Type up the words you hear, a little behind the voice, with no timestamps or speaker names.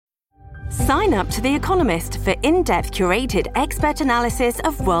Sign up to The Economist for in-depth curated expert analysis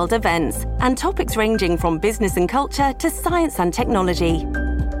of world events and topics ranging from business and culture to science and technology.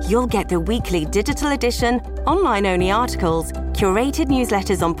 You'll get the weekly digital edition, online-only articles, curated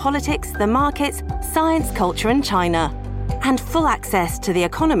newsletters on politics, the markets, science, culture and China, and full access to The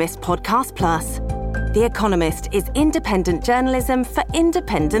Economist Podcast Plus. The Economist is independent journalism for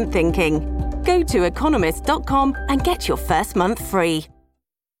independent thinking. Go to economist.com and get your first month free.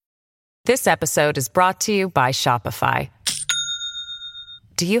 This episode is brought to you by Shopify.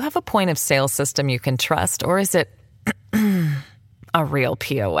 Do you have a point of sale system you can trust, or is it a real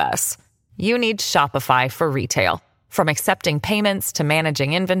POS? You need Shopify for retail. From accepting payments to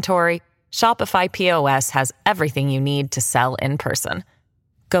managing inventory, Shopify POS has everything you need to sell in person.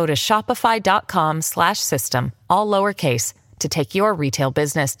 Go to shopify.com/system, all lowercase, to take your retail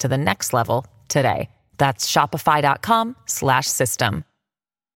business to the next level today. That's shopify.com/system.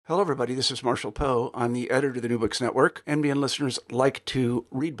 Hello, everybody. This is Marshall Poe. I'm the editor of the New Books Network. NBN listeners like to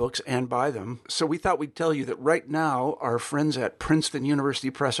read books and buy them. So we thought we'd tell you that right now, our friends at Princeton University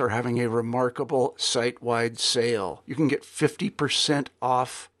Press are having a remarkable site-wide sale. You can get 50%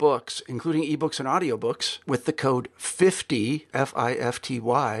 off books, including ebooks and audiobooks, with the code 50,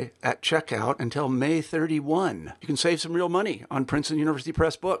 F-I-F-T-Y, at checkout until May 31. You can save some real money on Princeton University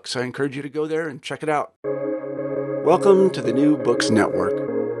Press books. I encourage you to go there and check it out. Welcome to the New Books Network.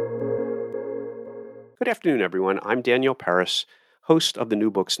 Good afternoon, everyone. I'm Daniel Paris, host of the New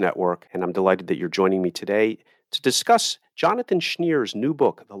Books Network, and I'm delighted that you're joining me today to discuss Jonathan Schneer's new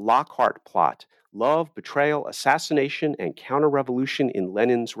book, The Lockhart Plot: Love, Betrayal, Assassination, and Counter-Revolution in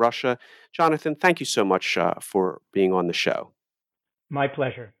Lenin's Russia. Jonathan, thank you so much for being on the show. My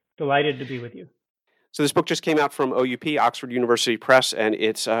pleasure. Delighted to be with you. So this book just came out from OUP, Oxford University Press, and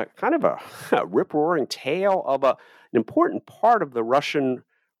it's kind of a rip-roaring tale of an important part of the Russian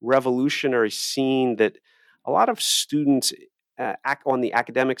revolutionary scene that a lot of students on the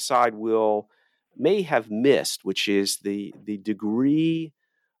academic side may have missed, which is the degree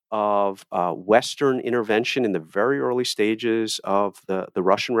of Western intervention in the very early stages of the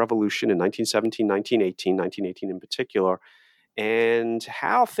Russian Revolution in 1917, 1918 in particular, and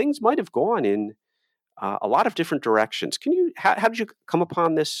how things might have gone in a lot of different directions. How did you come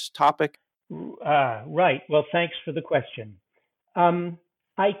upon this topic? Right. Well, thanks for the question.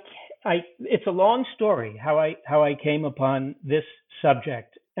 It's a long story how I came upon this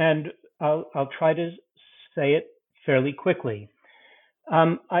subject, and I'll try to say it fairly quickly.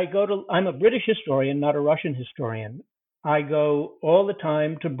 I'm a British historian, not a Russian historian. I go all the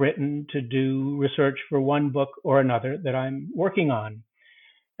time to Britain to do research for one book or another that I'm working on,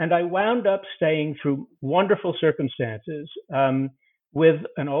 and I wound up staying through wonderful circumstances with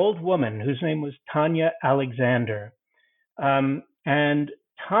an old woman whose name was Tanya Alexander. And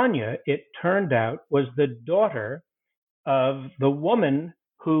Tanya, it turned out, was the daughter of the woman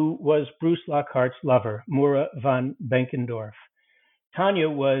who was Bruce Lockhart's lover, Mura von Benkendorf. Tanya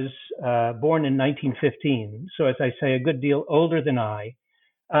was born in 1915, so as I say, a good deal older than I.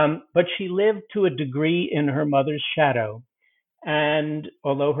 But she lived to a degree in her mother's shadow. And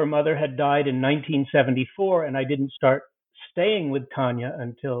although her mother had died in 1974, and I didn't start staying with Tanya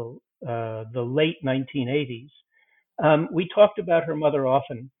until the late 1980s, we talked about her mother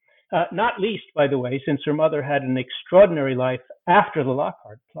often, not least, by the way, since her mother had an extraordinary life after the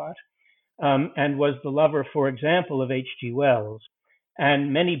Lockhart plot and was the lover, for example, of H.G. Wells.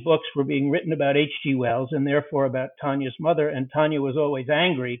 And many books were being written about H.G. Wells and therefore about Tanya's mother. And Tanya was always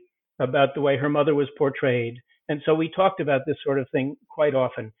angry about the way her mother was portrayed. And so we talked about this sort of thing quite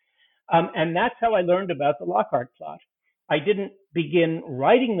often. And that's how I learned about the Lockhart plot. I didn't begin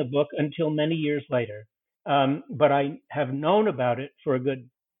writing the book until many years later. But I have known about it for a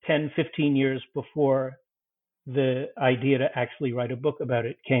good 10, 15 years before the idea to actually write a book about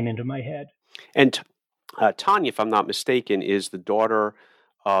it came into my head. And Tanya, if I'm not mistaken, is the daughter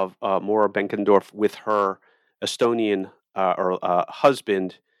of Mura Benkendorf with her Estonian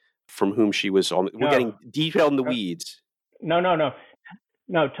husband from whom she was on. We're getting detailed in the weeds. No.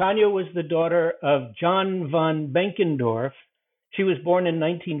 Tanya was the daughter of John von Benkendorf. She was born in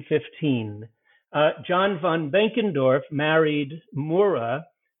 1915. John von Benkendorf married Mura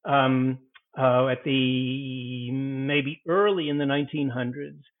at the maybe early in the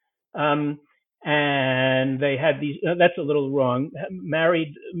 1900s, and they had these. That's a little wrong.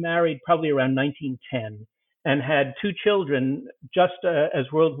 Married probably around 1910, and had two children just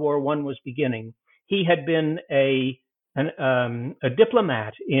as World War I was beginning. He had been a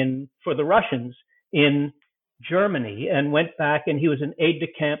diplomat for the Russians in Germany and went back, and he was an aide de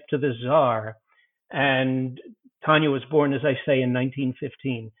camp to the Tsar. And Tanya was born, as I say, in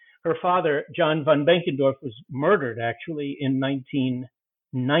 1915. Her father, John von Benkendorf, was murdered actually in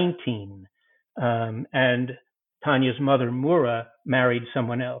 1919. And Tanya's mother, Mura, married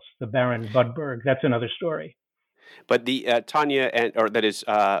someone else, the Baron Budberg. That's another story. But the Tanya,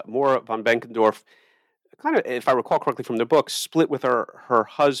 Mura von Benkendorf, kind of, if I recall correctly from the book, split with her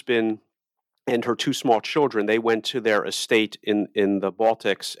husband and her two small children. They went to their estate in the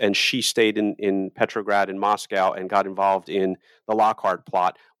Baltics, and she stayed in Petrograd and Moscow and got involved in the Lockhart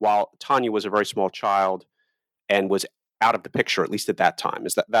plot, while Tanya was a very small child and was out of the picture, at least at that time.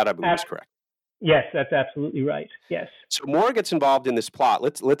 Is that I believe is correct? Yes, that's absolutely right. Yes. So Mura gets involved in this plot.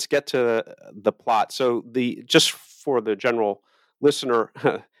 Let's get to the plot. So just for the general listener,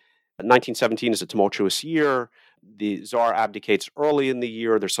 1917 is a tumultuous year. The Tsar abdicates early in the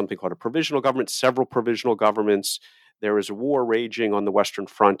year. There's something called a provisional government, several provisional governments. There is a war raging on the Western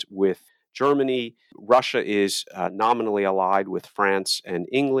Front with Germany. Russia is nominally allied with France and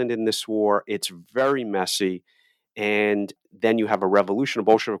England in this war. It's very messy. And then you have a revolution, a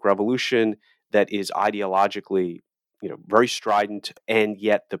Bolshevik revolution that is ideologically, very strident, and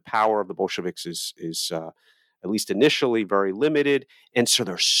yet the power of the Bolsheviks is at least initially, very limited. And so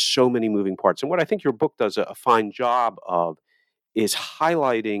there's so many moving parts. And what I think your book does a fine job of is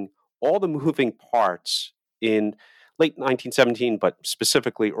highlighting all the moving parts in late 1917, but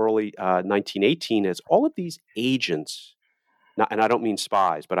specifically early 1918, as all of these agents, and I don't mean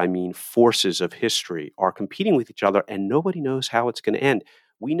spies, but I mean forces of history, are competing with each other, and nobody knows how it's going to end.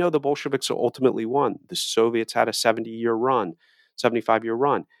 We know the Bolsheviks ultimately won. The Soviets had a 75-year run.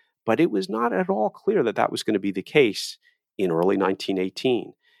 But it was not at all clear that was going to be the case in early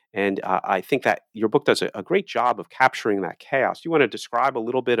 1918. And I think that your book does a great job of capturing that chaos. You want to describe a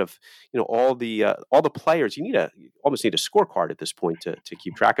little bit of, all the players. You almost need a scorecard at this point to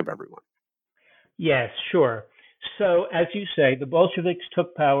keep track of everyone. Yes, sure. So, as you say, the Bolsheviks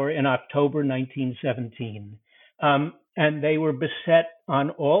took power in October 1917, and they were beset on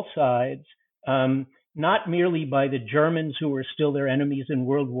all sides. Not merely by the Germans, who were still their enemies in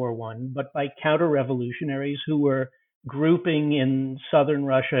World War I, but by counter-revolutionaries who were grouping in southern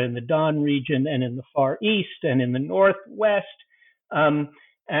Russia, in the Don region, and in the Far East, and in the Northwest.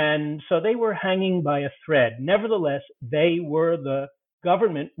 And so they were hanging by a thread. Nevertheless, they were the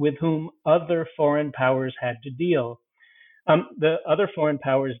government with whom other foreign powers had to deal. The other foreign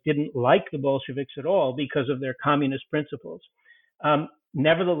powers didn't like the Bolsheviks at all because of their communist principles.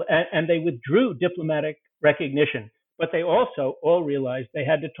 Nevertheless, and they withdrew diplomatic recognition, but they also all realized they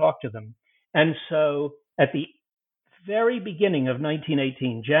had to talk to them. And so at the very beginning of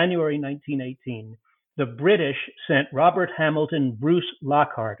 1918, January 1918, the British sent Robert Hamilton Bruce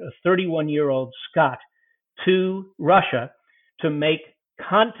Lockhart, a 31-year-old Scot, to Russia to make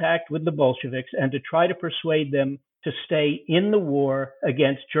contact with the Bolsheviks and to try to persuade them to stay in the war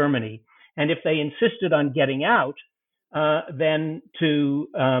against Germany. And if they insisted on getting out, then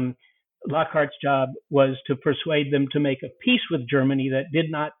Lockhart's job was to persuade them to make a peace with Germany that did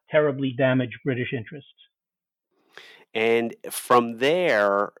not terribly damage British interests. And from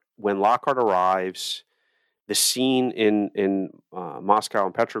there, when Lockhart arrives, the scene in Moscow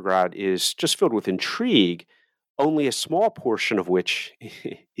and Petrograd is just filled with intrigue, only a small portion of which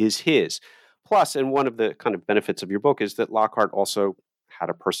is his. Plus, and one of the kind of benefits of your book is that Lockhart also had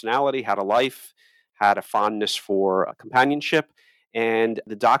a personality, had a life, had a fondness for companionship, and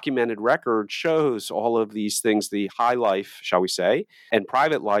the documented record shows all of these things, the high life, shall we say, and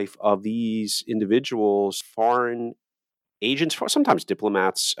private life of these individuals, foreign agents, sometimes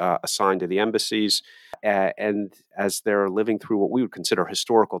diplomats assigned to the embassies, and as they're living through what we would consider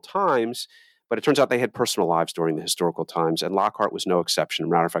historical times. But it turns out they had personal lives during the historical times, and Lockhart was no exception.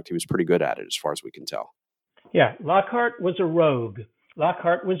 Matter of fact, he was pretty good at it as far as we can tell. Yeah, Lockhart was a rogue.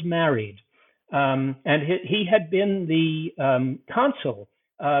 Lockhart was married. And he had been the consul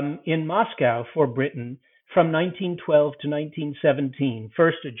in Moscow for Britain from 1912 to 1917,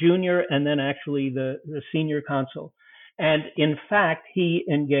 first a junior and then actually the senior consul. And in fact, he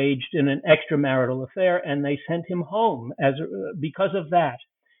engaged in an extramarital affair, and they sent him home because of that.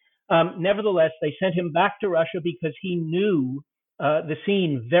 Nevertheless, they sent him back to Russia because he knew the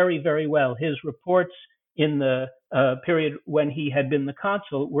scene very, very well. His reports in the period when he had been the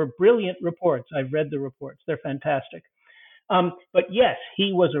consul were brilliant reports. I've read the reports. They're fantastic. But yes,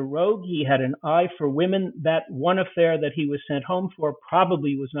 he was a rogue. He had an eye for women. That one affair that he was sent home for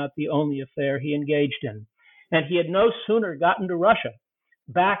probably was not the only affair he engaged in. And he had no sooner gotten to Russia,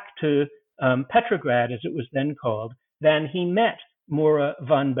 back to Petrograd, as it was then called, than he met Mura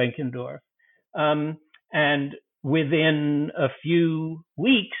von Benkendorf. And within a few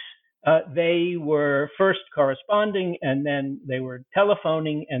weeks, they were first corresponding, and then they were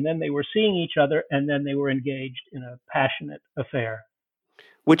telephoning, and then they were seeing each other, and then they were engaged in a passionate affair.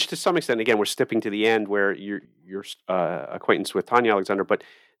 Which, to some extent, again, we're stepping to the end where your acquaintance with Tanya Alexander, but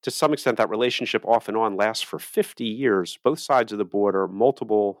to some extent, that relationship off and on lasts for 50 years, both sides of the border,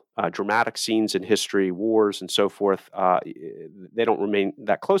 multiple dramatic scenes in history, wars, and so forth. They don't remain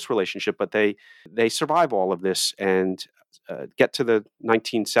that close relationship, but they survive all of this and get to the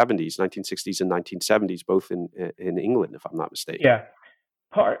 1960s and 1970s, both in England, if I'm not mistaken. Yeah.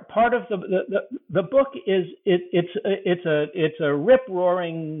 Part of the book is it's a rip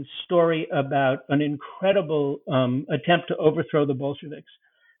roaring story about an incredible attempt to overthrow the Bolsheviks,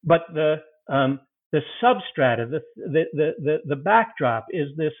 but the substrata, the backdrop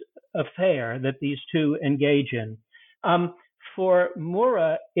is this affair that these two engage in. For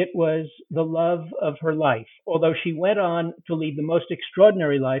Mura, it was the love of her life, although she went on to lead the most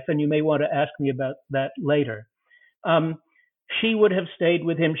extraordinary life, and you may want to ask me about that later. She would have stayed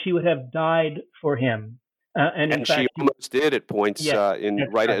with him. She would have died for him. And in fact, she almost did at points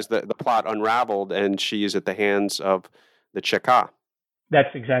right. as the plot unraveled, and she is at the hands of the Cheka.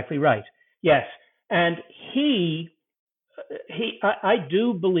 That's exactly right. Yes. And I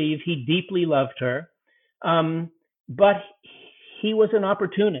do believe he deeply loved her, but he was an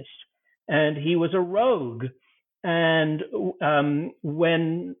opportunist and he was a rogue. And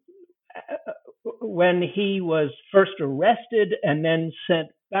when he was first arrested and then sent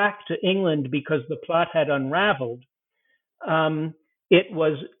back to England because the plot had unraveled, it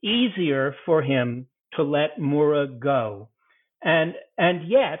was easier for him to let Mura go. And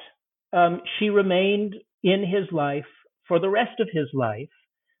yet, she remained in his life for the rest of his life.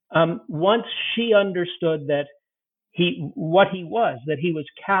 Once she understood that he was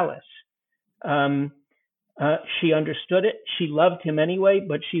callous, she understood it. She loved him anyway,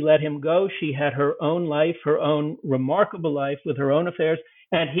 but she let him go. She had her own life, her own remarkable life with her own affairs,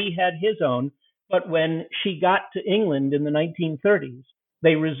 and he had his own. But when she got to England in the 1930s,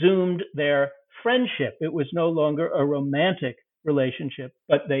 they resumed their friendship. It was no longer a romantic relationship,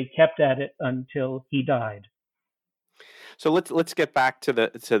 but they kept at it until he died. So let's get back to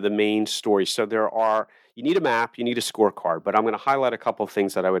the main story. So you need a map, you need a scorecard, but I'm going to highlight a couple of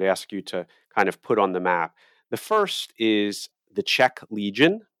things that I would ask you to kind of put on the map. The first is the Czech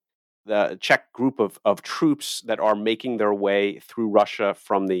Legion, the Czech group of troops that are making their way through Russia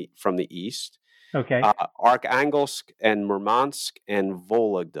from the east. Okay. Arkhangelsk and Murmansk and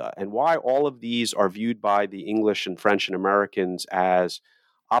Vologda, and why all of these are viewed by the English and French and Americans as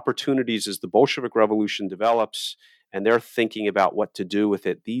opportunities as the Bolshevik Revolution develops, and they're thinking about what to do with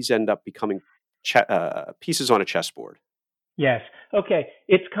it. These end up becoming pieces on a chessboard. Yes. Okay.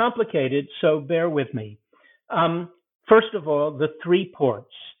 It's complicated, so bear with me. First of all, the three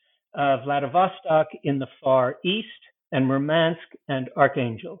ports, Vladivostok in the far east, and Murmansk and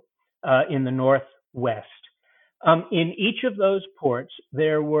Archangel in the northwest. In each of those ports,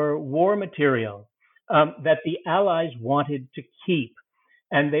 there were war material that the Allies wanted to keep,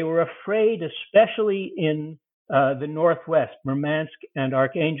 and they were afraid, especially in the northwest, Murmansk and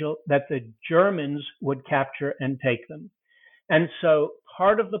Archangel, that the Germans would capture and take them. And so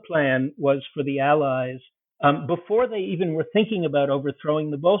part of the plan was for the Allies, before they even were thinking about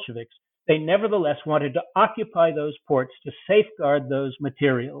overthrowing the Bolsheviks, they nevertheless wanted to occupy those ports to safeguard those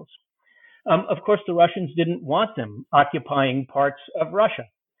materials. Of course, the Russians didn't want them occupying parts of Russia.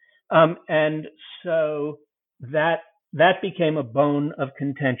 And so that became a bone of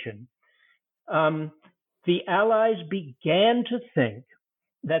contention. The Allies began to think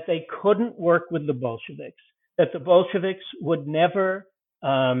that they couldn't work with the Bolsheviks, that the Bolsheviks would never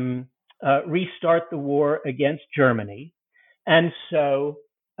restart the war against Germany. And so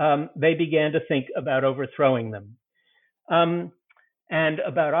they began to think about overthrowing them. And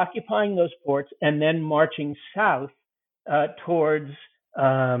about occupying those ports and then marching south towards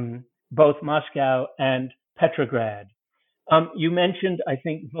both Moscow and Petrograd. You mentioned, I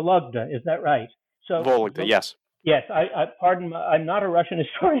think, Vologda. Is that right? So Vologda, yes. Yes. Pardon. I'm not a Russian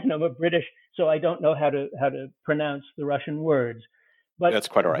historian. I'm a British, so I don't know how to pronounce the Russian words. But that's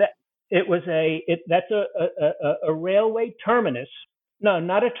quite all right. That's a railway terminus. No,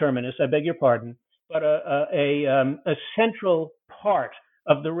 not a terminus. I beg your pardon. But a central part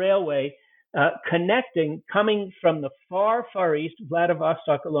of the railway coming from the far, far east,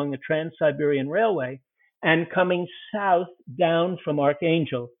 Vladivostok along the Trans-Siberian Railway, and coming south down from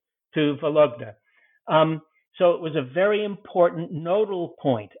Archangel to Vologda. So it was a very important nodal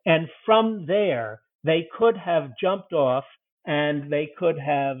point. And from there, they could have jumped off and they could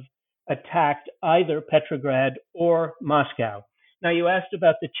have attacked either Petrograd or Moscow. Now, you asked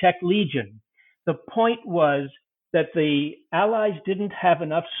about the Czech Legion. The point was that the Allies didn't have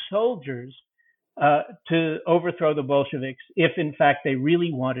enough soldiers to overthrow the Bolsheviks if, in fact, they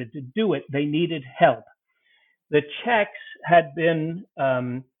really wanted to do it. They needed help. The Czechs had been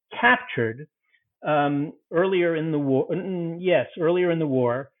captured earlier in the war. Earlier in the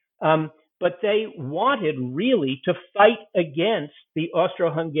war. But they wanted really to fight against the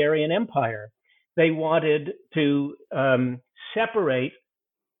Austro-Hungarian Empire. They wanted to separate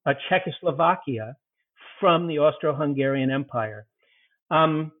Czechoslovakia from the Austro-Hungarian Empire.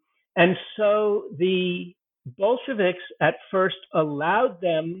 And so the Bolsheviks at first allowed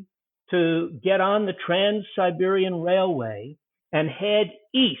them to get on the Trans-Siberian Railway and head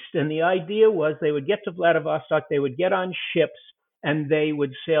east. And the idea was they would get to Vladivostok, they would get on ships, and they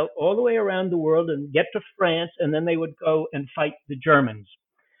would sail all the way around the world and get to France, and then they would go and fight the Germans.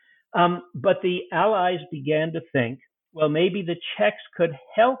 But the Allies began to think, well, maybe the Czechs could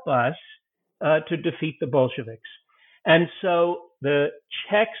help us to defeat the Bolsheviks. And so the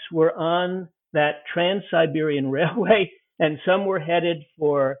Czechs were on that Trans-Siberian Railway, and some were headed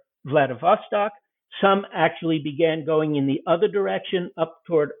for Vladivostok. Some actually began going in the other direction, up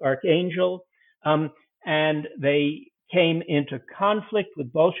toward Archangel, and they came into conflict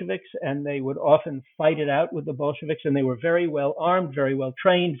with Bolsheviks, and they would often fight it out with the Bolsheviks, and they were very well armed, very well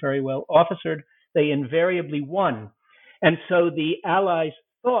trained, very well officered. They invariably won. And so the Allies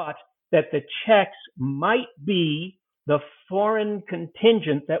thought that the Czechs might be the foreign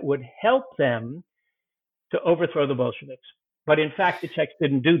contingent that would help them to overthrow the Bolsheviks. But in fact, the Czechs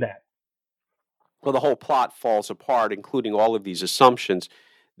didn't do that. Well, the whole plot falls apart, including all of these assumptions.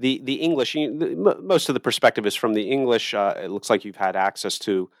 The English, most of the perspective is from the English. It looks like you've had access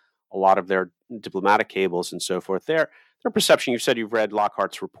to a lot of their diplomatic cables and so forth. Their perception, you said you've read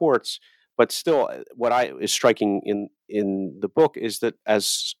Lockhart's reports, but still what is striking in the book is that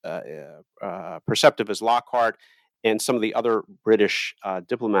as perceptive as Lockhart and some of the other British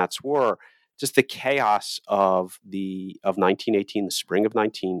diplomats were, just the chaos of 1918, the spring of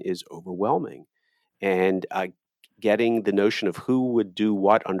 19, is overwhelming. And getting the notion of who would do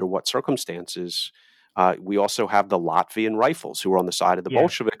what under what circumstances. We also have the Latvian rifles who were on the side of the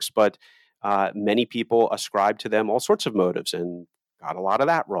Bolsheviks, but many people ascribe to them all sorts of motives and got a lot of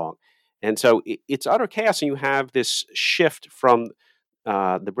that wrong. And so it's utter chaos. And you have this shift from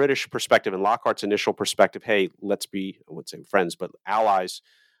the British perspective and Lockhart's initial perspective, hey, let's be, I wouldn't say friends, but allies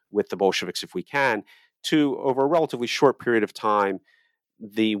with the Bolsheviks if we can, to over a relatively short period of time,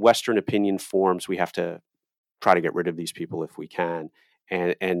 the Western opinion forms, we have to try to get rid of these people if we can.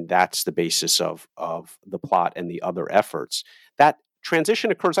 And that's the basis of the plot and the other efforts. That transition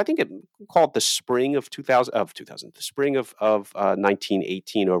occurs, I think it called the spring of 2000, the spring of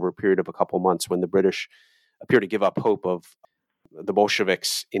 1918, over a period of a couple months, when the British appear to give up hope of the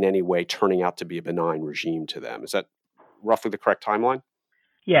Bolsheviks in any way turning out to be a benign regime to them. Is that roughly the correct timeline?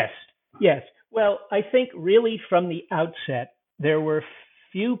 Yes. Well, I think really from the outset, there were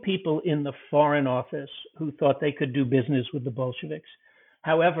few people in the Foreign Office who thought they could do business with the Bolsheviks.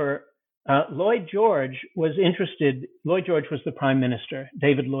 However, Lloyd George was interested. Lloyd George was the prime minister,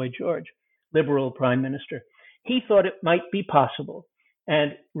 David Lloyd George, liberal prime minister. He thought it might be possible.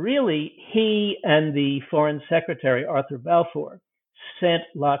 And really, he and the foreign secretary, Arthur Balfour, sent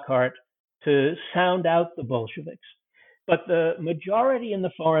Lockhart to sound out the Bolsheviks. But the majority in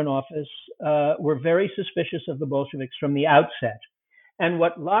the Foreign Office were very suspicious of the Bolsheviks from the outset. And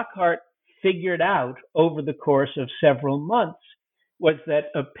what Lockhart figured out over the course of several months was that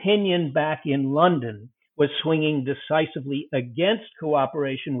opinion back in London was swinging decisively against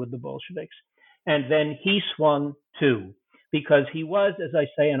cooperation with the Bolsheviks. And then he swung too, because he was, as I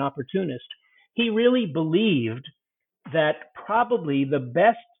say, an opportunist. He really believed that probably the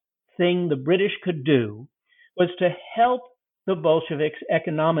best thing the British could do was to help the Bolsheviks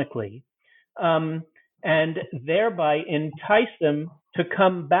economically, and thereby entice them to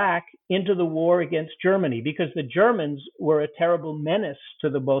come back into the war against Germany, because the Germans were a terrible menace to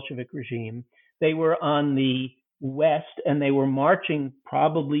the Bolshevik regime. They were on the west, and they were marching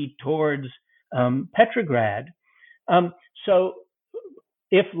probably towards Petrograd. So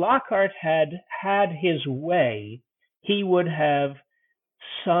if Lockhart had his way, he would have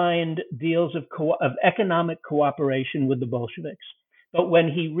signed deals of economic cooperation with the Bolsheviks. But when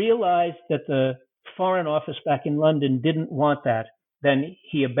he realized that the Foreign Office back in London didn't want that, then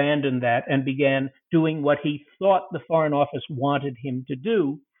he abandoned that and began doing what he thought the Foreign Office wanted him to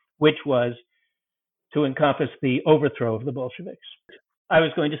do, which was to encompass the overthrow of the Bolsheviks. I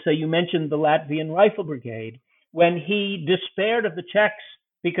was going to say, you mentioned the Latvian Rifle Brigade. When he despaired of the Czechs,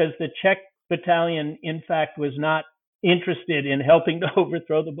 because the Czech battalion, in fact, was not interested in helping to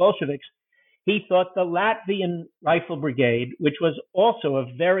overthrow the Bolsheviks. He thought the Latvian Rifle Brigade, which was also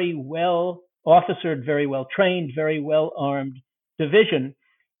a very well officered, very well trained, very well armed division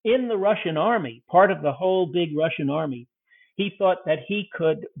in the Russian army, part of the whole big Russian army, he thought that he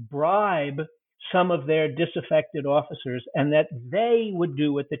could bribe some of their disaffected officers and that they would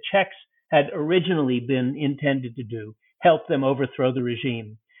do what the Czechs had originally been intended to do, help them overthrow the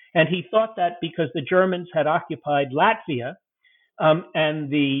regime. And he thought that because the Germans had occupied Latvia, and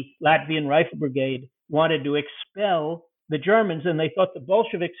the Latvian Rifle Brigade wanted to expel the Germans, and they thought the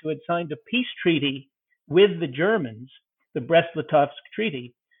Bolsheviks, who had signed a peace treaty with the Germans, the Brest-Litovsk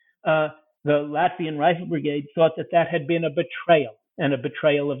Treaty, the Latvian Rifle Brigade thought that that had been a betrayal, and a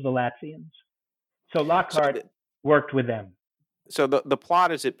betrayal of the Latvians. So Lockhart worked with them. So the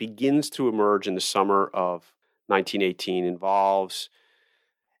plot, as it begins to emerge in the summer of 1918, involves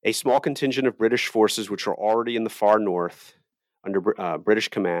a small contingent of British forces which are already in the far north under British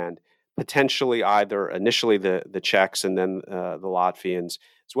command, potentially either initially the Czechs and then the Latvians,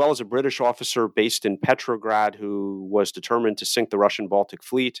 as well as a British officer based in Petrograd who was determined to sink the Russian Baltic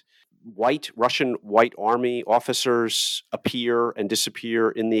Fleet. Russian White Army officers appear and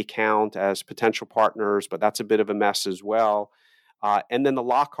disappear in the account as potential partners, but that's a bit of a mess as well. And then the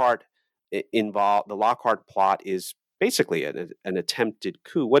Lockhart plot is basically an attempted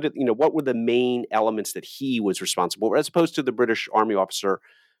coup. What were the main elements that he was responsible for, as opposed to the British Army officer,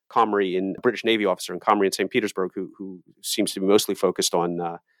 British Navy officer in Comrie in St. Petersburg, who seems to be mostly focused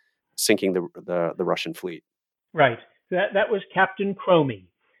on sinking the Russian fleet? Right. That was Captain Cromie.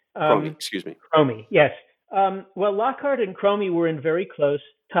 Cromie, yes. Well, Lockhart and Cromie were in very close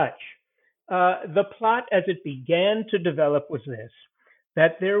touch. The plot, as it began to develop, was this: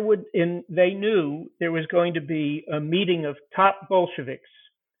 that they knew there was going to be a meeting of top Bolsheviks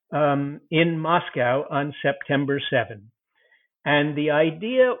in Moscow on September 7. And the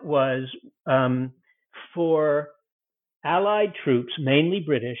idea was for Allied troops, mainly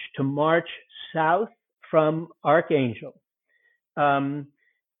British, to march south from Archangel,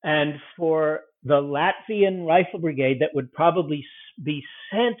 and for the Latvian Rifle Brigade that would probably be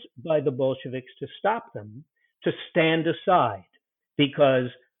sent by the Bolsheviks to stop them to stand aside, because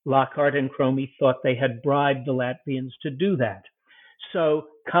Lockhart and Cromie thought they had bribed the Latvians to do that. So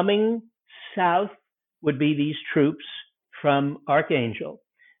coming south would be these troops from Archangel.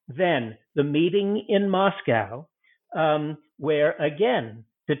 Then the meeting in Moscow, where again,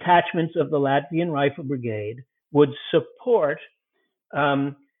 detachments of the Latvian Rifle Brigade would support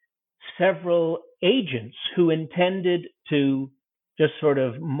several agents who intended to just sort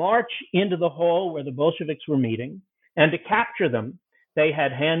of march into the hall where the Bolsheviks were meeting and to capture them. They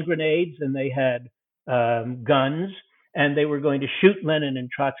had hand grenades and they had guns, and they were going to shoot Lenin and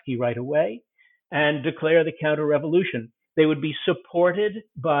Trotsky right away and declare the counter-revolution. They would be supported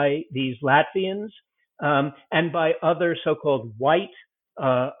by these Latvians and by other so-called white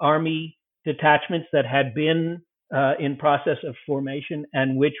army detachments that had been in process of formation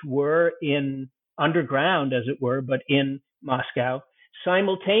and which were in underground, as it were, but in Moscow.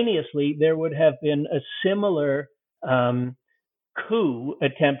 Simultaneously, there would have been a similar coup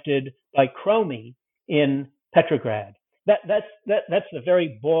attempted by Cromie in Petrograd. That's the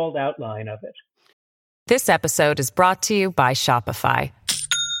very bald outline of it. This episode is brought to you by Shopify.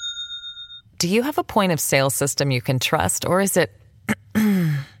 Do you have a point of sale system you can trust, or is it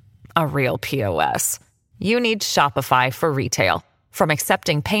a real POS? You need Shopify for retail. From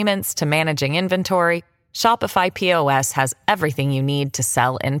accepting payments to managing inventory, Shopify POS has everything you need to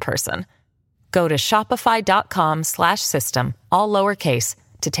sell in person. Go to shopify.com/system, all lowercase,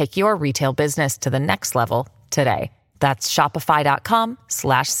 to take your retail business to the next level today. That's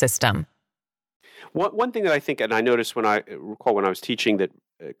shopify.com/system. One thing that I think, and I noticed when I was teaching, that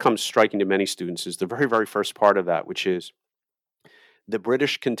comes striking to many students is the very, very first part of that, which is the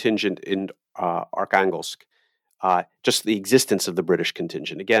British contingent in Arkhangelsk, just the existence of the British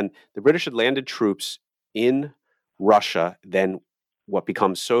contingent. Again, the British had landed troops in Russia, then what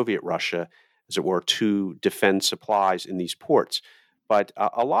becomes Soviet Russia, as it were, to defend supplies in these ports. But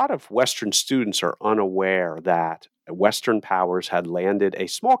a lot of Western students are unaware that Western powers had landed a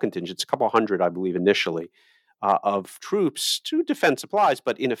small contingent, a couple hundred, I believe, initially, of troops to defend supplies.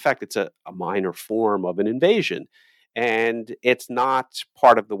 But in effect, it's a minor form of an invasion. And it's not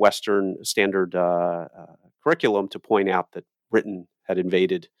part of the Western standard curriculum to point out that Britain had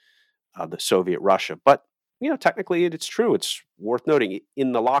invaded the Soviet Russia. But, technically it's true. It's worth noting.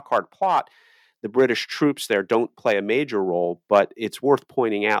 In the Lockhart plot, the British troops there don't play a major role, but it's worth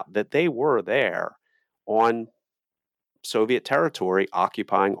pointing out that they were there on Soviet territory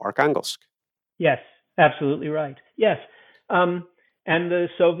occupying Arkhangelsk. Yes, Absolutely right. Yes. And the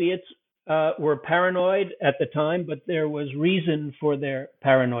Soviets were paranoid at the time, but there was reason for their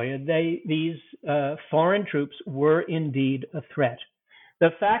paranoia. These foreign troops were indeed a threat.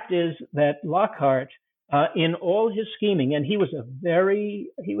 The fact is that Lockhart, in all his scheming, and he was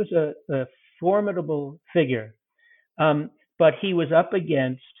a formidable figure, but he was up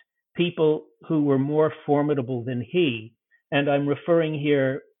against people who were more formidable than he. And I'm referring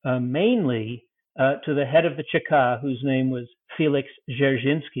here mainly to the head of the Cheka, whose name was Felix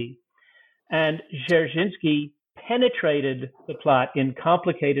Dzerzhinsky. And Dzerzhinsky penetrated the plot in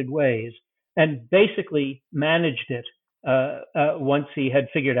complicated ways and basically managed it once he had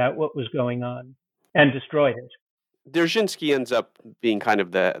figured out what was going on and destroyed it. Dzerzhinsky ends up being kind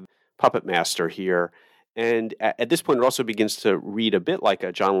of the puppet master here. And at this point, it also begins to read a bit like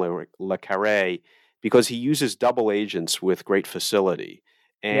a John Le Carre, because he uses double agents with great facility.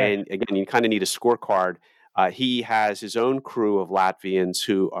 And again, you kind of need a scorecard. He has his own crew of Latvians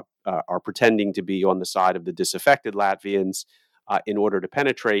who are pretending to be on the side of the disaffected Latvians in order to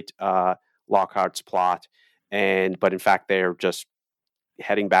penetrate Lockhart's plot. But in fact, they're just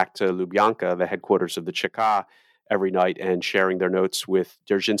heading back to Lubyanka, the headquarters of the Cheka, every night and sharing their notes with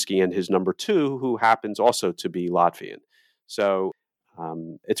Dzerzhinsky and his number two, who happens also to be Latvian. So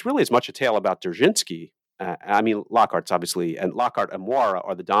it's really as much a tale about Dzerzhinsky. Lockhart's obviously, and Lockhart and Moira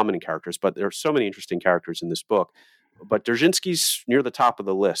are the dominant characters, but there are so many interesting characters in this book. But Dzerzhinsky's near the top of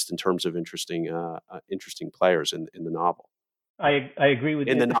the list in terms of interesting players in the novel. I agree with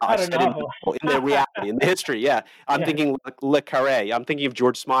you. In the novel, in the reality, in the history. Yeah, I'm thinking Le Carre. I'm thinking of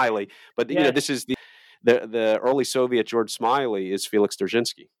George Smiley. But this is the early Soviet George Smiley is Felix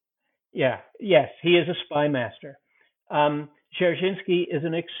Dzerzhinsky. Yeah. Yes, he is a spy master. Dzerzhinsky is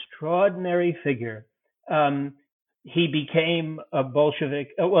an extraordinary figure. He became a Bolshevik.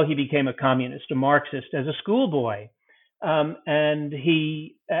 He became a communist, a Marxist as a schoolboy, and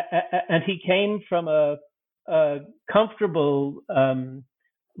he came from a comfortable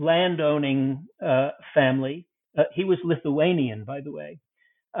landowning family. He was Lithuanian, by the way,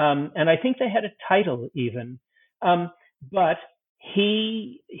 and I think they had a title even. But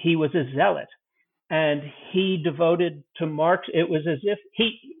he was a zealot, and he devoted to Marx. It was as if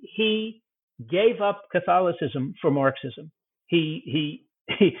he gave up Catholicism for Marxism. He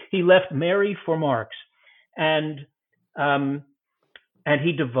left Mary for Marx, and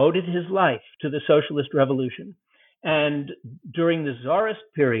he devoted his life to the socialist revolution. And during the Tsarist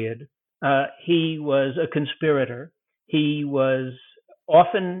period, he was a conspirator. He was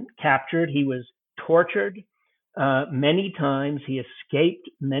often captured. He was tortured many times. He escaped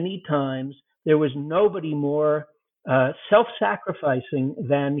many times. There was nobody more self-sacrificing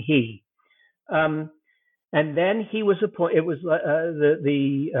than he. And then he was appointed. It was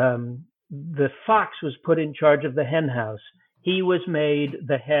the fox was put in charge of the hen house. He was made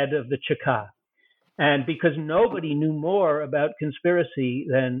the head of the Cheka, and because nobody knew more about conspiracy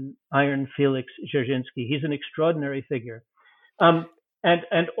than Iron Felix Dzerzhinsky, he's an extraordinary figure,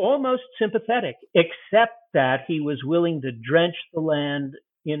 and almost sympathetic, except that he was willing to drench the land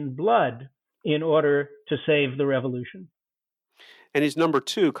in blood in order to save the revolution. And his number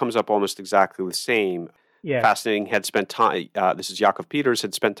two comes up almost exactly the same. Yeah. Fascinating. Had spent time. This is Yakov Peters.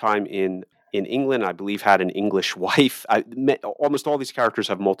 Had spent time in England. I believe had an English wife. Almost all these characters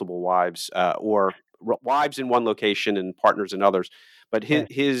have multiple wives, or wives in one location and partners in others. But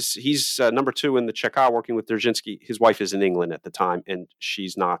he's number two in the Cheka, working with Dzerzhinsky. His wife is in England at the time, and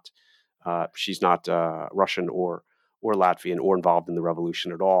she's not Russian or Latvian or involved in the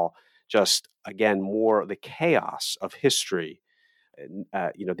revolution at all. Just again, more the chaos of history.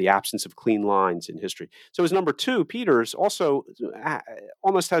 The absence of clean lines in history. So his number two, Peters, also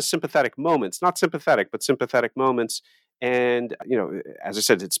almost has sympathetic moments, not sympathetic, but sympathetic moments. And, as I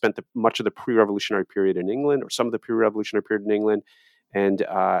said, it spent much of the pre-revolutionary period in England, or some of the pre-revolutionary period in England, and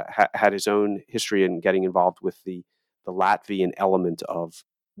had his own history in getting involved with the Latvian element of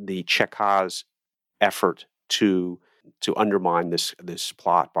the Cheka's effort to undermine this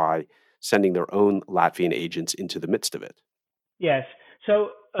plot by sending their own Latvian agents into the midst of it. Yes. So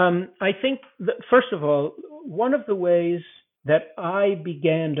I think, first of all, one of the ways that I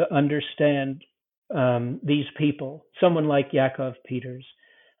began to understand these people, someone like Yakov Peters,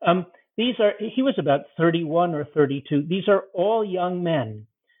 he was about 31 or 32. These are all young men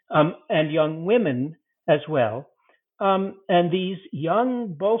and young women as well. And these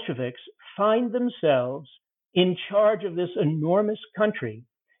young Bolsheviks find themselves in charge of this enormous country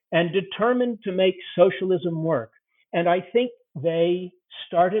and determined to make socialism work. And I think they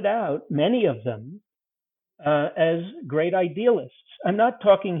started out, many of them, as great idealists. I'm not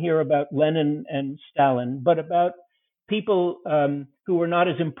talking here about Lenin and Stalin, but about people who were not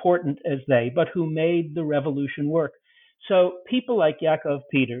as important as they, but who made the revolution work. So people like Yakov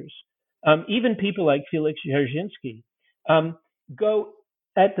Peters, even people like Felix Dzerzhinsky, go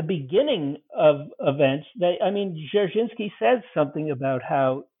at the beginning of events. Dzerzhinsky says something about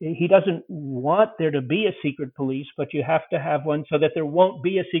how he doesn't want there to be a secret police, but you have to have one so that there won't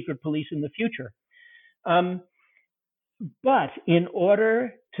be a secret police in the future. But in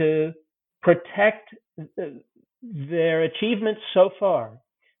order to protect their achievements so far,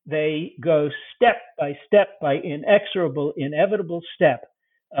 they go step by step, by inevitable step,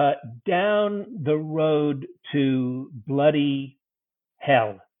 down the road to bloody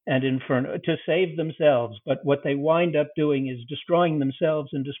hell and inferno to save themselves. But what they wind up doing is destroying themselves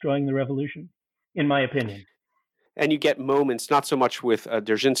and destroying the revolution, in my opinion. And you get moments, not so much with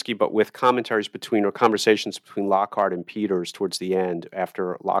Dzerzhinsky, but with commentaries between or conversations between Lockhart and Peters towards the end,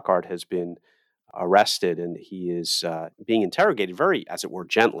 after Lockhart has been arrested and he is being interrogated very, as it were,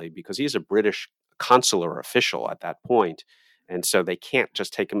 gently, because he is a British consular official at that point. And so they can't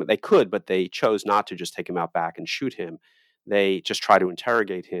just take him. They could, but they chose not to just take him out back and shoot him. They just try to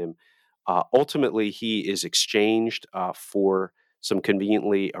interrogate him. Ultimately, he is exchanged for some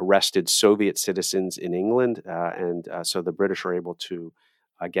conveniently arrested Soviet citizens in England, and so the British are able to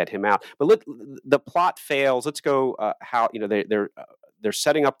get him out. But the plot fails. Let's go how they're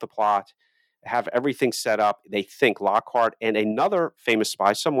setting up the plot, have everything set up. They think Lockhart and another famous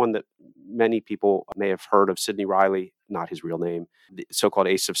spy, someone that many people may have heard of, Sidney Riley, not his real name, the so-called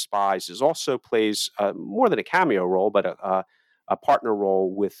Ace of Spies, also plays more than a cameo role, but a partner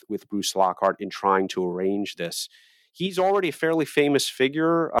role with Bruce Lockhart in trying to arrange this. He's already a fairly famous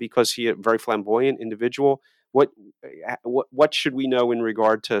figure because he's a very flamboyant individual. What should we know in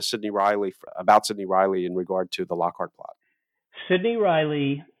regard to Sidney Riley, about Sidney Riley in regard to the Lockhart plot? Sidney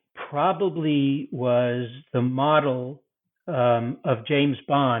Riley probably was the model of James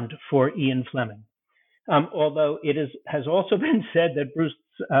Bond for Ian Fleming. Although has also been said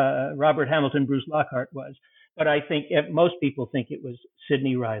that Robert Hamilton, Bruce Lockhart was. But I think most people think it was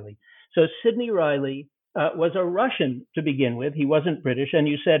Sidney Riley. So Sidney Riley was a Russian to begin with. He wasn't British. And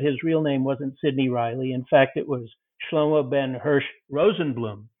you said his real name wasn't Sidney Riley. In fact, it was Shlomo Ben Hirsch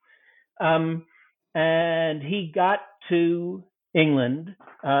Rosenblum. And he got to England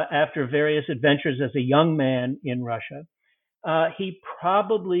after various adventures as a young man in Russia. He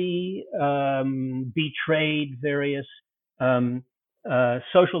probably betrayed various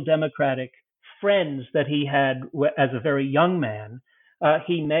social democratic friends that he had as a very young man.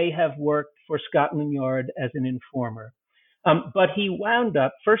 He may have worked for Scotland Yard as an informer. But he wound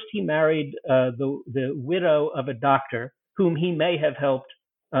up, first he married the widow of a doctor whom he may have helped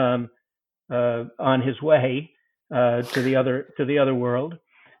on his way to the other world.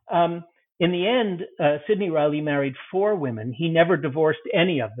 In the end, Sidney Riley married 4 women. He never divorced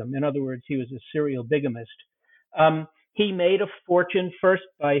any of them. In other words, he was a serial bigamist. He made a fortune first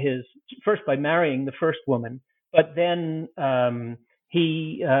by marrying the first woman, but then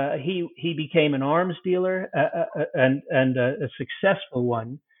he became an arms dealer and a successful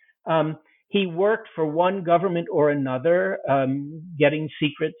one. He worked for one government or another, getting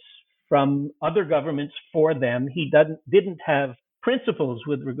secrets from other governments for them. He didn't have principles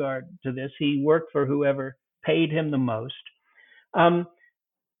with regard to this. He worked for whoever paid him the most.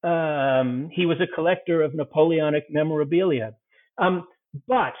 He was a collector of Napoleonic memorabilia.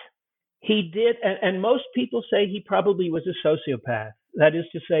 But he did, and most people say he probably was a sociopath. That is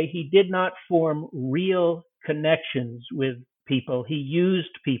to say, he did not form real connections with people. He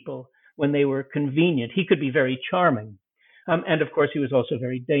used people when they were convenient. He could be very charming. And of course, he was also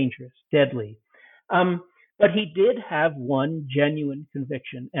very dangerous, deadly. But he did have one genuine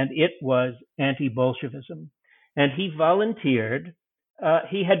conviction, and it was anti-Bolshevism. And he volunteered.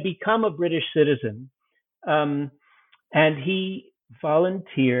 He had become a British citizen, and he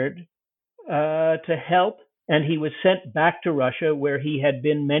volunteered to help. And he was sent back to Russia, where he had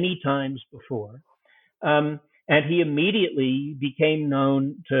been many times before. And he immediately became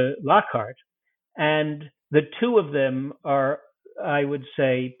known to Lockhart. And the two of them are, I would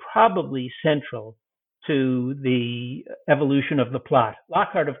say, probably central to the evolution of the plot.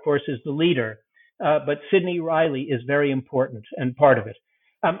 Lockhart, of course, is the leader, but Sidney Riley is very important and part of it.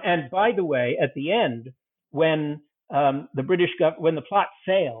 And by the way, at the end, when when the plot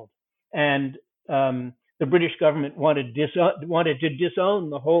failed and the British government wanted to disown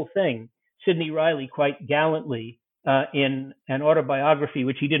the whole thing, Sidney Riley quite gallantly, in an autobiography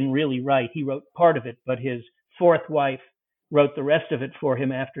which he didn't really write, he wrote part of it, but his 4th wife wrote the rest of it for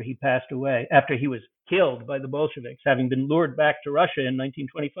him after he passed away, after he was killed by the Bolsheviks, having been lured back to Russia in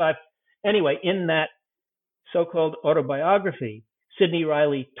 1925. Anyway, in that so-called autobiography, Sidney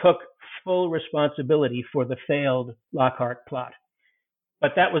Reilly took full responsibility for the failed Lockhart plot.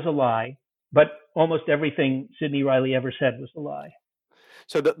 But that was a lie. But almost everything Sidney Reilly ever said was a lie.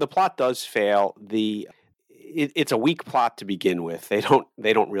 So the plot does fail. It's a weak plot to begin with. They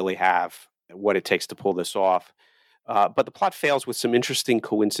don't really have what it takes to pull this off. But the plot fails with some interesting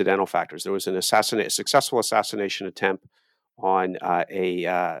coincidental factors. There was a successful assassination attempt on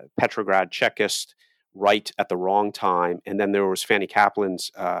a Petrograd Chekist right at the wrong time, and then there was Fanny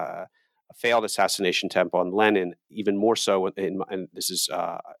Kaplan's failed assassination attempt on Lenin, even more so, and this is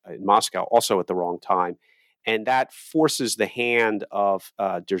in Moscow, also at the wrong time. And that forces the hand of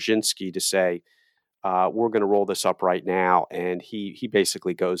Dzerzhinsky to say, we're going to roll this up right now. And he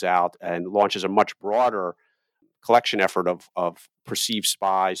basically goes out and launches a much broader collection effort of perceived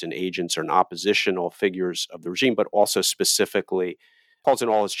spies and agents and oppositional figures of the regime, but also specifically pulls in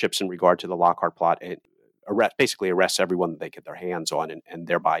all his chips in regard to the Lockhart plot and basically arrests everyone that they get their hands on, and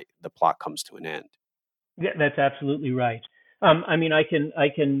thereby the plot comes to an end. Yeah, that's absolutely right. I mean, I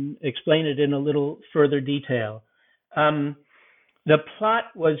can explain it in a little further detail. The plot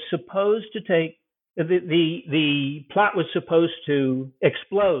was supposed to take the plot was supposed to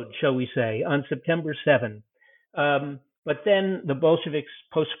explode, shall we say, on September 7. But then the Bolsheviks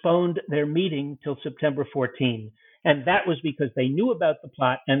postponed their meeting till September 14. And that was because they knew about the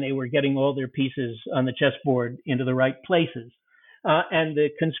plot and they were getting all their pieces on the chessboard into the right places. And the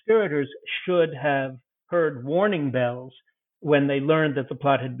conspirators should have heard warning bells when they learned that the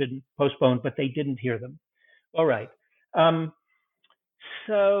plot had been postponed, but they didn't hear them. All right.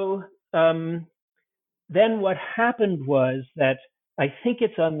 So then what happened was that I think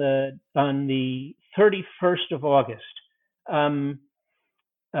it's on the 31st of August,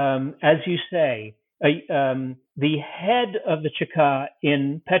 as you say, the head of the Cheka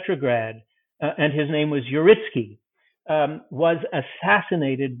in Petrograd, and his name was Uritsky, was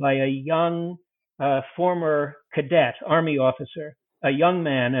assassinated by a young former cadet, army officer, a young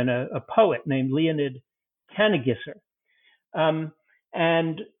man and a poet named Leonid Kanagisser.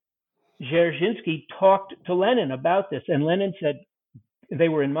 And Dzerzhinsky talked to Lenin about this, and Lenin said, they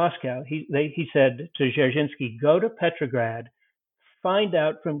were in Moscow, he said to Dzerzhinsky, go to Petrograd, find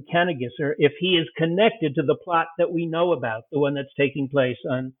out from Kanagisser if he is connected to the plot that we know about, the one that's taking place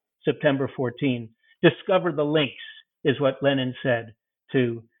on September 14. Discover the links, is what Lenin said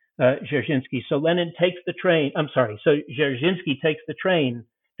to Dzerzhinsky. So Lenin takes the train, so Dzerzhinsky takes the train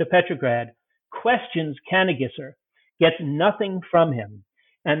to Petrograd, questions Kanagisser, gets nothing from him.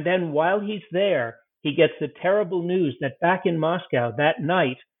 And then while he's there, he gets the terrible news that back in Moscow that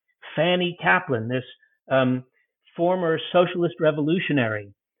night, Fanny Kaplan, this former socialist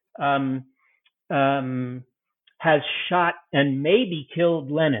revolutionary, has shot and maybe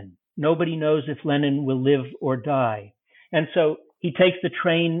killed Lenin. Nobody knows if Lenin will live or die. And so he takes the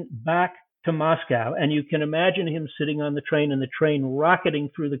train back to Moscow, and you can imagine him sitting on the train and the train rocketing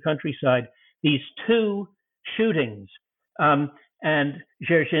through the countryside, these two shootings. And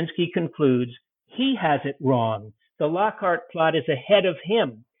Dzerzhinsky concludes he has it wrong. The Lockhart plot is ahead of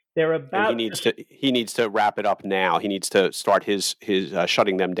him. They're about. And he needs to wrap it up now. He needs to start his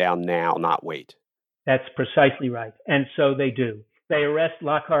shutting them down now, not wait. That's precisely right. And so they do. They arrest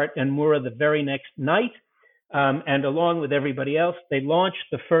Lockhart and Murrah the very next night. And along with everybody else, they launch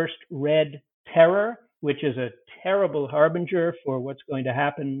the first Red Terror, which is a terrible harbinger for what's going to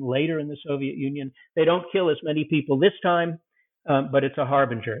happen later in the Soviet Union. They don't kill as many people this time, but it's a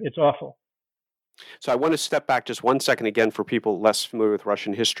harbinger. It's awful. So I want to step back just 1 second again for people less familiar with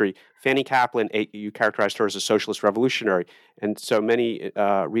Russian history. Fanny Kaplan, you characterized her as a socialist revolutionary. And so many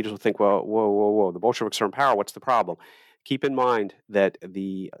readers will think, well, whoa, the Bolsheviks are in power. What's the problem? Keep in mind that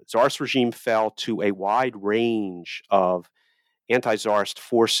the Tsarist regime fell to a wide range of anti-Tsarist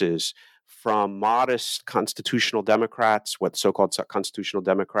forces, from modest constitutional Democrats, what so-called constitutional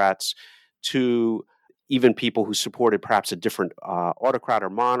Democrats, to even people who supported perhaps a different autocrat or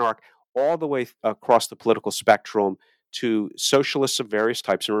monarch, all the way across the political spectrum to socialists of various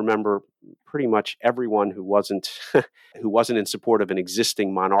types. And remember, pretty much everyone who wasn't in support of an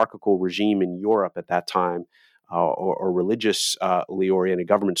existing monarchical regime in Europe at that time, or religiously oriented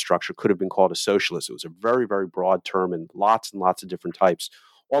government structure, could have been called a socialist. It was a very, very broad term and lots of different types,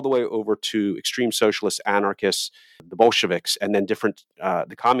 all the way over to extreme socialists, anarchists, the Bolsheviks, and then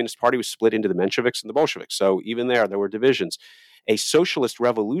the Communist Party was split into the Mensheviks and the Bolsheviks. So even there were divisions. A socialist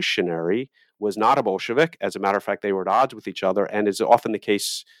revolutionary was not a Bolshevik. As a matter of fact, they were at odds with each other. And as is often the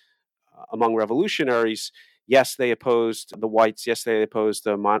case among revolutionaries, Yes, they opposed the whites. Yes, they opposed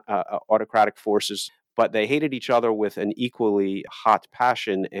the autocratic forces, but they hated each other with an equally hot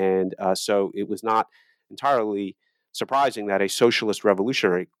passion. And so it was not entirely surprising that a socialist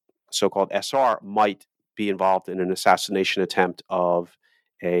revolutionary, so-called SR, might be involved in an assassination attempt of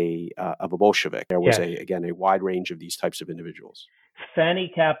a Bolshevik. There was, Yes. again, a wide range of these types of individuals.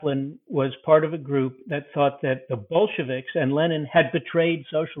 Fanny Kaplan was part of a group that thought that the Bolsheviks and Lenin had betrayed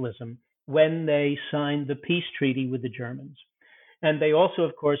socialism when they signed the peace treaty with the Germans. And they also,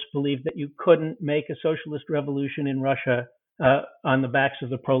 of course, believed that you couldn't make a socialist revolution in Russia on the backs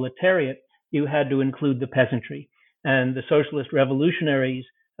of the proletariat. You had to include the peasantry. And the socialist revolutionaries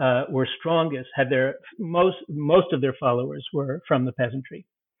were strongest, had their most of their followers were from the peasantry.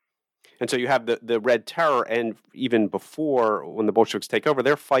 And so you have the Red Terror, and even before, when the Bolsheviks take over,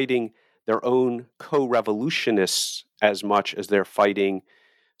 they're fighting their own co-revolutionists as much as they're fighting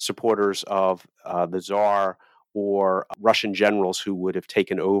supporters of the Tsar or Russian generals who would have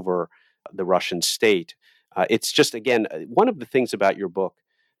taken over the Russian state. It's just, again, one of the things about your book,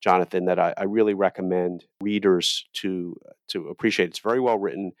 Jonathan, that I really recommend readers to appreciate. It's very well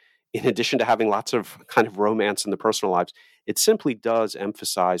written. In addition to having lots of kind of romance in the personal lives, it simply does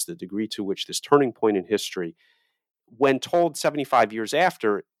emphasize the degree to which this turning point in history, when told 75 years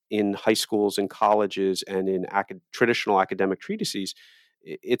after in high schools and colleges and in traditional academic treatises,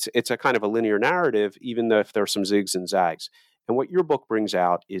 it's a kind of a linear narrative, even though if there are some zigs and zags. And what your book brings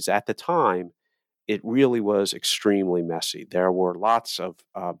out is, at the time, it really was extremely messy. There were lots of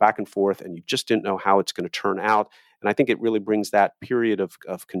back and forth, and you just didn't know how it's going to turn out. And I think it really brings that period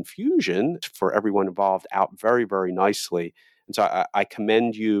of confusion for everyone involved out very, very nicely. And so I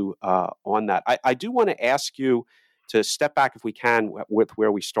commend you on that. I do want to ask you to step back, if we can, with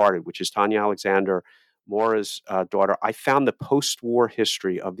where we started, which is Tanya Alexander, Mora's daughter. I found the post-war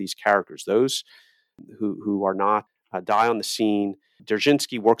history of these characters, those who are not, die on the scene.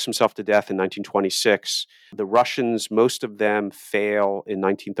 Dzerzhinsky works himself to death in 1926. The Russians, most of them fail in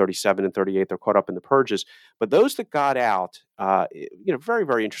 1937 and 38. They're caught up in the purges. But those that got out, very,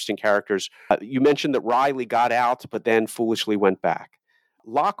 very interesting characters. You mentioned that Riley got out, but then foolishly went back.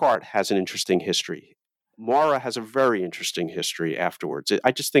 Lockhart has an interesting history. Mora has a very interesting history afterwards.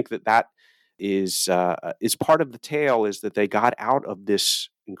 I just think that is part of the tale, is that they got out of this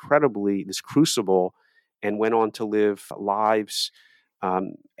crucible and went on to live lives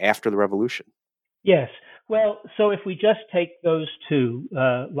after the revolution. Yes. Well, so if we just take those two,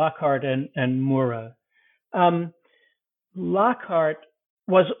 Lockhart and Mora, Lockhart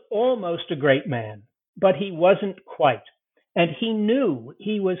was almost a great man, but he wasn't quite. And he knew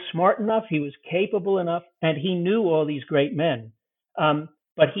he was smart enough, he was capable enough, and he knew all these great men.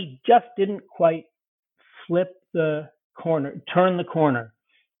 But he just didn't quite turn the corner.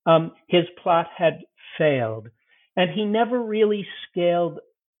 His plot had failed, and he never really scaled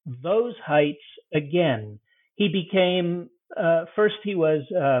those heights again. He became, first he was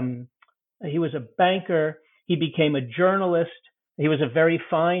a banker, he became a journalist, he was a very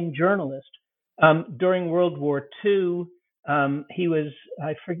fine journalist. During World War II, he was,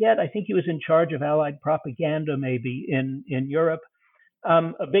 I think he was in charge of Allied propaganda maybe in Europe.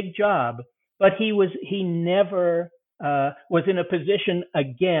 A big job, but he never was in a position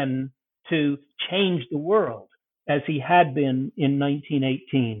again to change the world as he had been in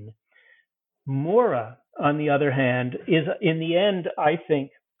 1918. Mora, on the other hand, is in the end, I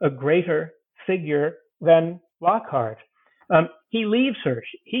think, a greater figure than Lockhart. He leaves her.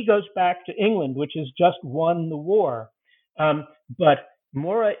 He goes back to England, which has just won the war. But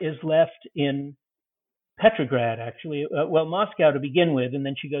Mora is left in Petrograd, actually. Moscow to begin with, and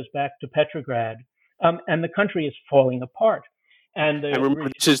then she goes back to Petrograd. And the country is falling apart. And remember,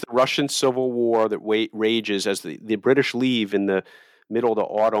 this is the Russian Civil War that rages as the British leave in the middle to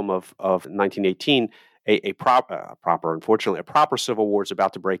autumn of 1918. A proper civil war is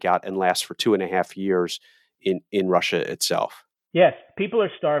about to break out and last for 2.5 years in Russia itself. Yes, people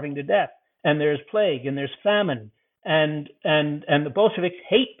are starving to death, and there's plague, and there's famine, and the Bolsheviks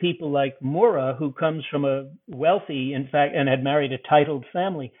hate people like Mora, who comes from a wealthy, in fact, and had married a titled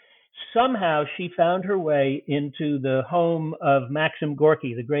family. Somehow she found her way into the home of Maxim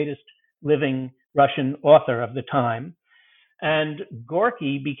Gorky, the greatest living Russian author of the time. And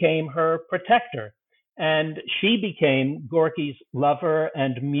Gorky became her protector. And she became Gorky's lover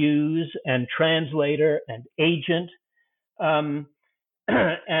and muse and translator and agent. And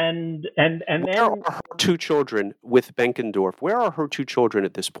then where are her two children with Benkendorf? Where are her two children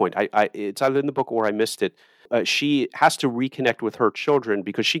at this point? It's either in the book or I missed it. She has to reconnect with her children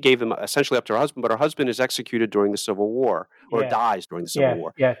because she gave them essentially up to her husband, but her husband is executed during the Civil War or dies during the Civil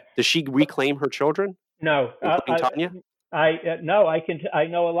War. Yes. Does she reclaim her children? No, including Tanya? no, I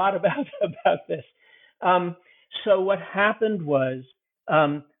know a lot about about this. Um, so what happened was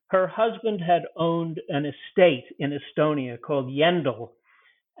her husband had owned an estate in Estonia called Yendel,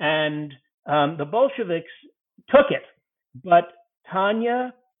 and the Bolsheviks took it, but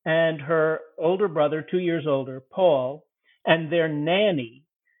Tanya and her older brother, 2 years older, Paul, and their nanny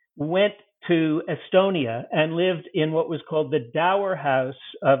went to Estonia and lived in what was called the dower house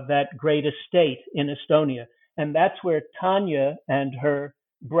of that great estate in Estonia. And that's where Tanya and her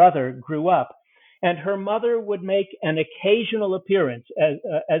brother grew up. And her mother would make an occasional appearance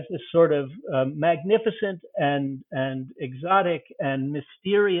as this sort of magnificent and exotic and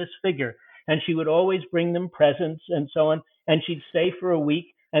mysterious figure. And she would always bring them presents and so on. And she'd stay for a week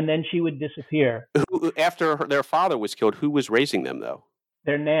and then she would disappear. After their father was killed, who was raising them, though?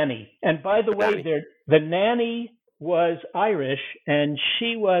 Their nanny. And by the way, the nanny was Irish, and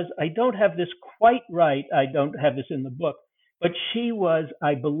she was, I don't have this quite right, I don't have this in the book, but she was,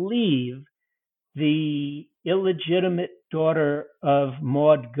 I believe, the illegitimate daughter of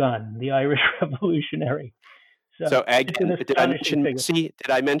Maud Gunn, the Irish revolutionary. So again, did I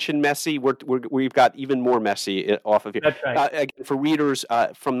mention Messy? We've got even more Messy off of here. That's right. Again, for readers,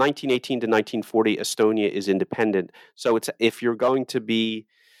 from 1918 to 1940, Estonia is independent. So if you're going to be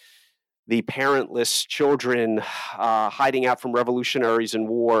the parentless children hiding out from revolutionaries and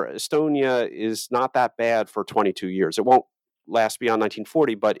war, Estonia is not that bad for 22 years. It won't last beyond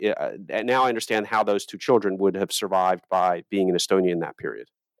 1940, but now I understand how those two children would have survived by being in Estonia in that period.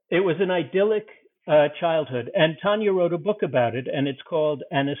 It was an idyllic childhood, and Tanya wrote a book about it, and it's called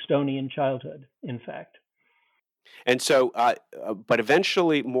An Estonian Childhood, in fact. And so, but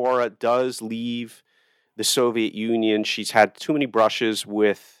eventually Maura does leave the Soviet Union. She's had too many brushes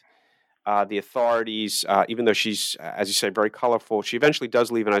with the authorities, even though she's, as you say, very colorful. She eventually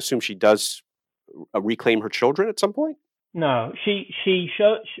does leave, and I assume she does reclaim her children at some point? No,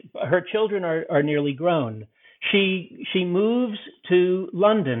 her children are nearly grown. She moves to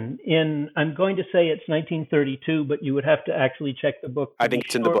London in, I'm going to say it's 1932, but you would have to actually check the book. I think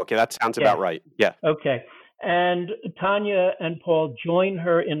it's in the book. Yeah, that sounds about right. Yeah. Okay. And Tanya and Paul join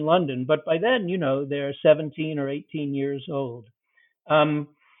her in London, but by then, they're 17 or 18 years old.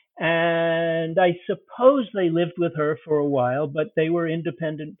 And I suppose they lived with her for a while, but they were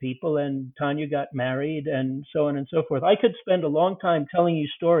independent people, and Tanya got married and so on and so forth. I could spend a long time telling you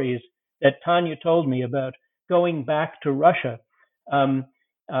stories that Tanya told me about going back to Russia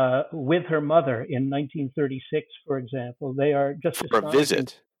with her mother in 1936, for example. They are just for a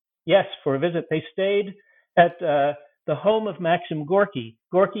visit. Yes, for a visit. They stayed at the home of Maxim Gorky.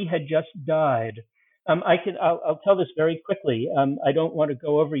 Gorky had just died. I'll tell this very quickly. I don't want to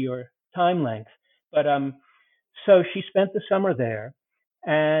go over your time length, but so she spent the summer there,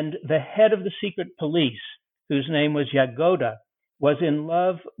 and the head of the secret police, whose name was Yagoda, was in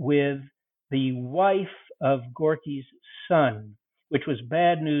love with the wife of Gorky's son, which was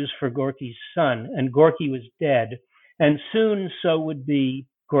bad news for Gorky's son, and Gorky was dead, and soon so would be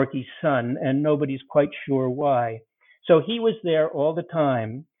Gorky's son, and nobody's quite sure why. So he was there all the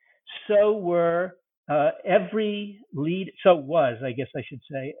time. So were every leading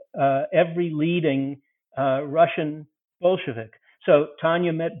Russian Bolshevik. So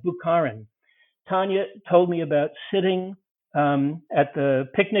Tanya met Bukharin. Tanya told me about sitting at the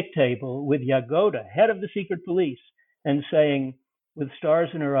picnic table with Yagoda, head of the secret police, and saying, with stars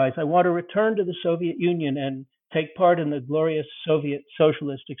in her eyes, I want to return to the Soviet Union and take part in the glorious Soviet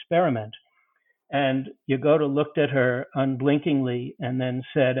socialist experiment. And Yagoda looked at her unblinkingly and then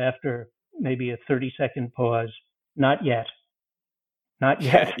said, after maybe a 30-second pause, not yet. Not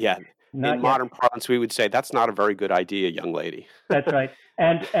yet. Yeah. Not in modern parlance, we would say, that's not a very good idea, young lady. That's right.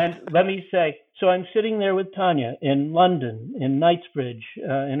 And let me say, so I'm sitting there with Tanya in London, in Knightsbridge,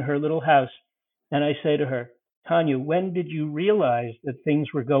 in her little house, and I say to her, Tanya, when did you realize that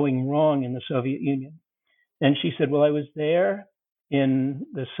things were going wrong in the Soviet Union? And she said, well, I was there in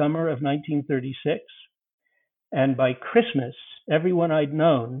the summer of 1936, and by Christmas, everyone I'd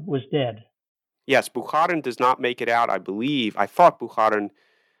known was dead. Yes, Bukharin does not make it out, I believe. I thought Bukharin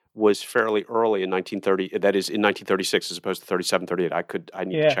was fairly early in 1930, that is in 1936 as opposed to 37, 38. I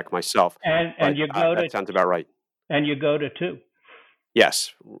need to check myself. And Yagoda, that sounds about right. And Yagoda too.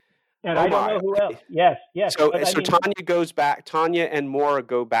 Yes. And I don't know who else. Yes. So Tanya and Maura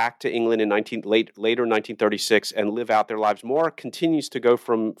go back to England in later 1936 and live out their lives. Maura continues to go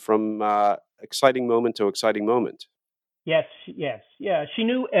from exciting moment to exciting moment. Yes. Yeah, she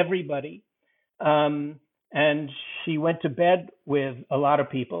knew everybody. And she went to bed with a lot of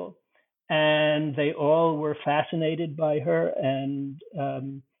people, and they all were fascinated by her. And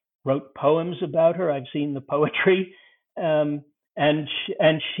wrote poems about her. I've seen the poetry. And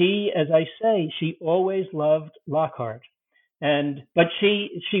she, as I say, she always loved Lockhart. But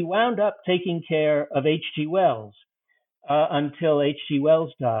she wound up taking care of H.G. Wells until H.G.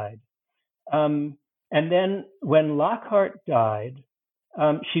 Wells died. And then when Lockhart died,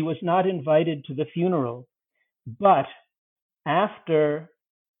 she was not invited to the funeral. But after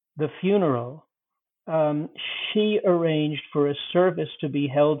the funeral, she arranged for a service to be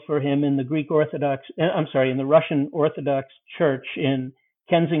held for him in the in the Russian Orthodox Church in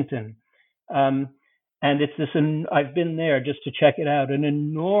Kensington. And it's I've been there just to check it out, an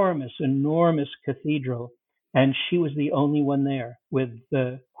enormous, enormous cathedral. And she was the only one there with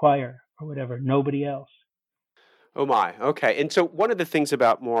the choir or whatever, nobody else. Oh my, okay. And so one of the things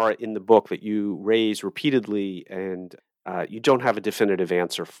about Maura in the book that you raise repeatedly and you don't have a definitive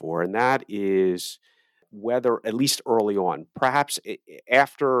answer for, and that is whether, at least early on, perhaps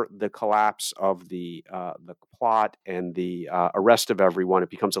after the collapse of the plot and the arrest of everyone, it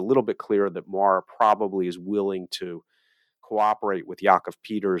becomes a little bit clearer that Maura probably is willing to cooperate with Yakov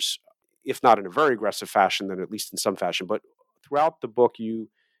Peters, if not in a very aggressive fashion, then at least in some fashion. But throughout the book, you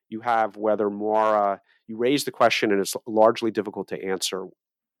have whether Maura, you raise the question, and it's largely difficult to answer,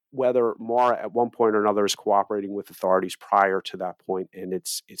 whether Maura at one point or another is cooperating with authorities prior to that point. And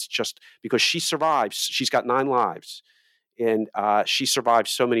it's just because she survives. She's got 9 lives, and she survived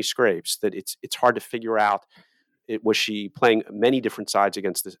so many scrapes that it's hard to figure out, was she playing many different sides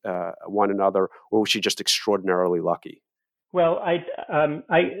against one another, or was she just extraordinarily lucky? Well,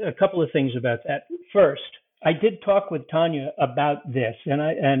 a couple of things about that. First, I did talk with Tanya about this,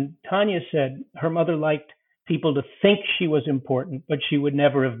 and Tanya said her mother liked people to think she was important, but she would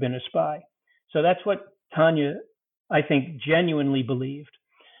never have been a spy. So that's what Tanya, I think, genuinely believed.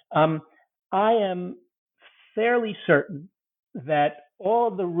 I am fairly certain that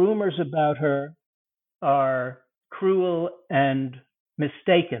all the rumors about her are cruel and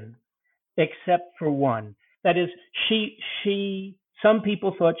mistaken, except for one. That is, some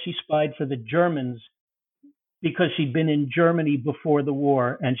people thought she spied for the Germans because she'd been in Germany before the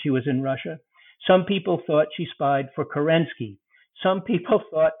war and she was in Russia. Some people thought she spied for Kerensky. Some people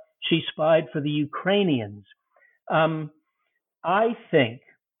thought she spied for the Ukrainians. I think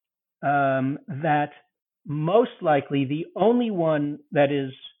that most likely the only one that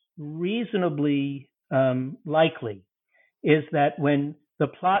is reasonably likely is that when the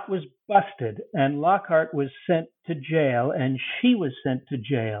plot was busted and Lockhart was sent to jail and she was sent to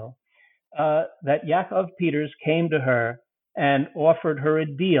jail, that Yakov Peters came to her and offered her a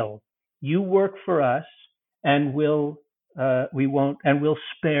deal. You work for us, and we'll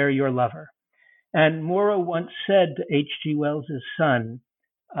spare your lover. And Maura once said to H.G. Wells' son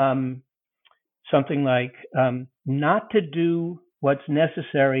something like, not to do what's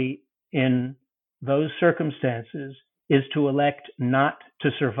necessary in those circumstances is to elect not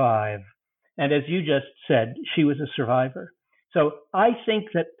to survive. And as you just said, she was a survivor. So I think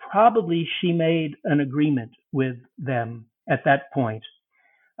that probably she made an agreement with them at that point.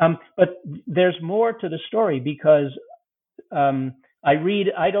 But there's more to the story because I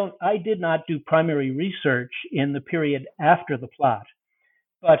did not do primary research in the period after the plot,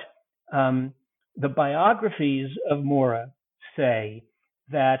 but the biographies of Maura say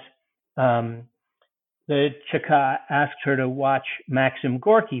that the Cheka asked her to watch Maxim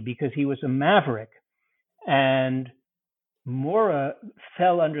Gorky because he was a maverick, and Maura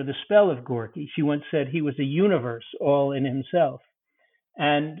fell under the spell of Gorky. She once said he was a universe all in himself.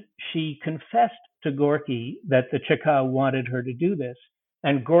 And she confessed to Gorky that the Cheka wanted her to do this.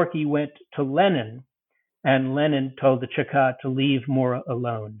 And Gorky went to Lenin, and Lenin told the Cheka to leave Maura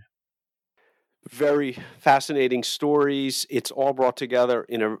alone. Very fascinating stories. It's all brought together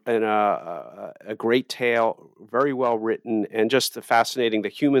in a great tale, very well written, and just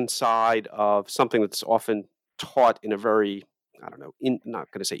the human side of something that's often taught in a very,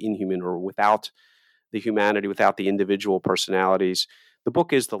 not going to say inhuman or without the humanity, without the individual personalities. The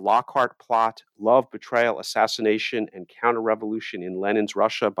book is The Lockhart Plot, Love, Betrayal, Assassination, and Counter-Revolution in Lenin's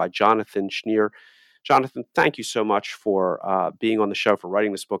Russia by Jonathan Schneer. Jonathan, thank you so much for being on the show, for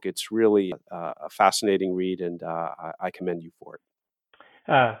writing this book. It's really a fascinating read, and I commend you for it.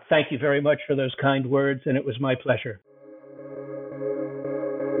 Thank you very much for those kind words, and it was my pleasure.